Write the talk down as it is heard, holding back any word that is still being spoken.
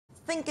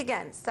think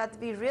again.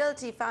 Sotheby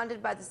Realty,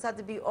 founded by the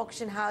Sotheby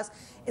auction house,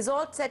 is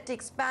all set to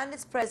expand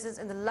its presence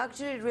in the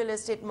luxury real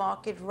estate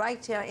market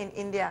right here in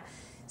India.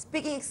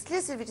 Speaking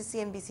exclusively to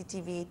CNBC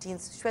TV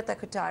 18's Shweta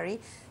Kothari,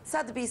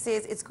 Sotheby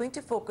says it's going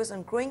to focus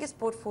on growing its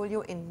portfolio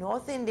in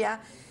North India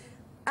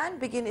and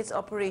begin its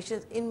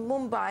operations in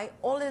Mumbai,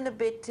 all in a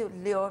bid to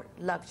lure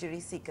luxury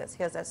seekers.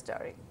 Here's that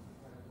story.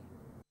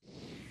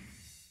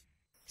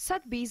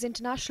 Sotheby's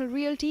International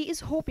Realty is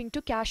hoping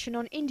to cash in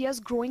on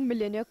India's growing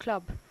millionaire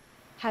club.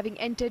 Having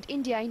entered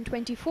India in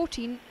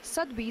 2014,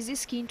 Sotheby's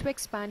is keen to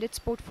expand its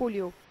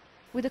portfolio.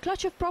 With a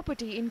clutch of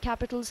property in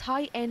capital's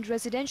high-end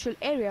residential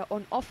area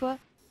on offer,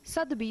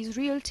 Sotheby's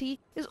Realty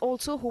is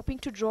also hoping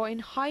to draw in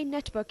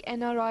high-net-worth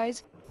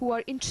NRIs who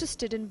are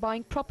interested in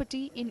buying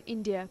property in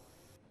India.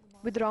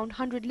 With around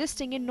 100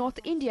 listing in North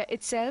India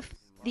itself,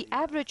 the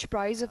average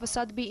price of a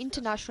Sotheby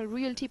International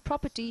Realty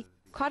property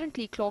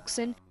currently clocks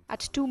in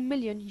at $2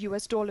 million.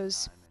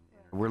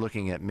 We're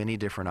looking at many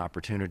different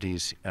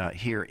opportunities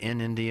here in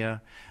India,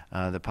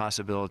 the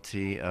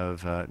possibility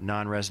of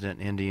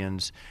non-resident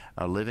Indians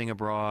living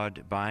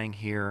abroad, buying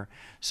here.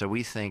 So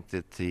we think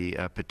that the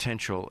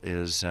potential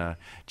is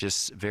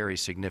just very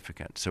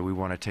significant. So we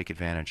want to take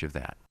advantage of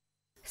that.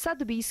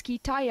 Sotheby's key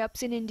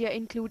tie-ups in India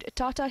include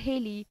Tata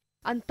Haley,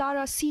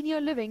 Antara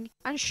Senior Living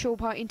and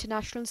Shobha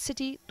International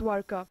City,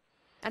 Dwarka.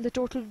 And the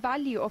total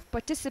value of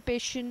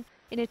participation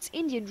in its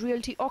Indian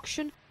realty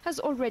auction has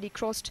already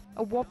crossed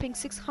a whopping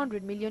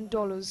 $600 million.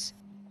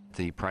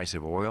 The price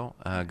of oil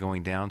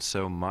going down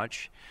so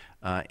much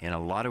in a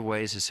lot of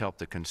ways has helped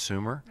the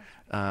consumer,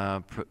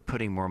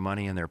 putting more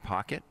money in their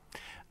pocket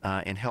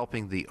and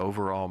helping the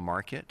overall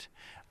market.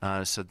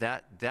 So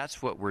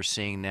that's what we're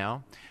seeing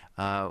now.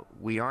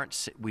 We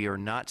are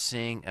not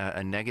seeing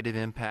a negative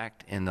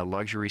impact in the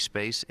luxury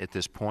space at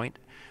this point.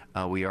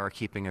 We are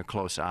keeping a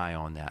close eye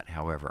on that,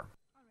 however.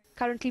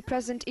 Currently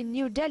present in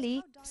New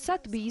Delhi,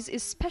 Sotheby's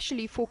is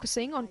specially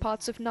focusing on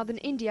parts of northern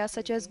India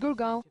such as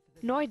Gurgaon,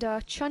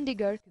 Noida,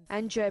 Chandigarh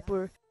and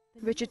Jaipur,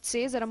 which it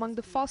says are among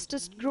the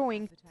fastest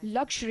growing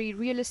luxury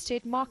real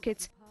estate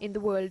markets in the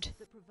world.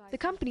 The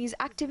company's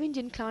active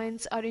Indian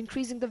clients are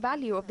increasing the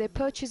value of their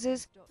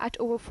purchases at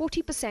over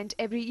 40%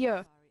 every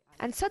year,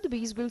 and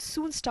Sotheby's will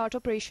soon start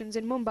operations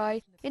in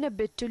Mumbai in a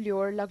bid to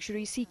lure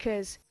luxury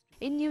seekers.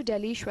 In New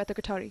Delhi, Shweta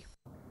Kothari.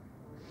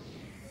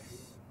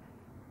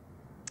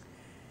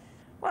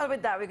 Well,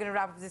 with that, we're going to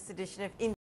wrap up this edition of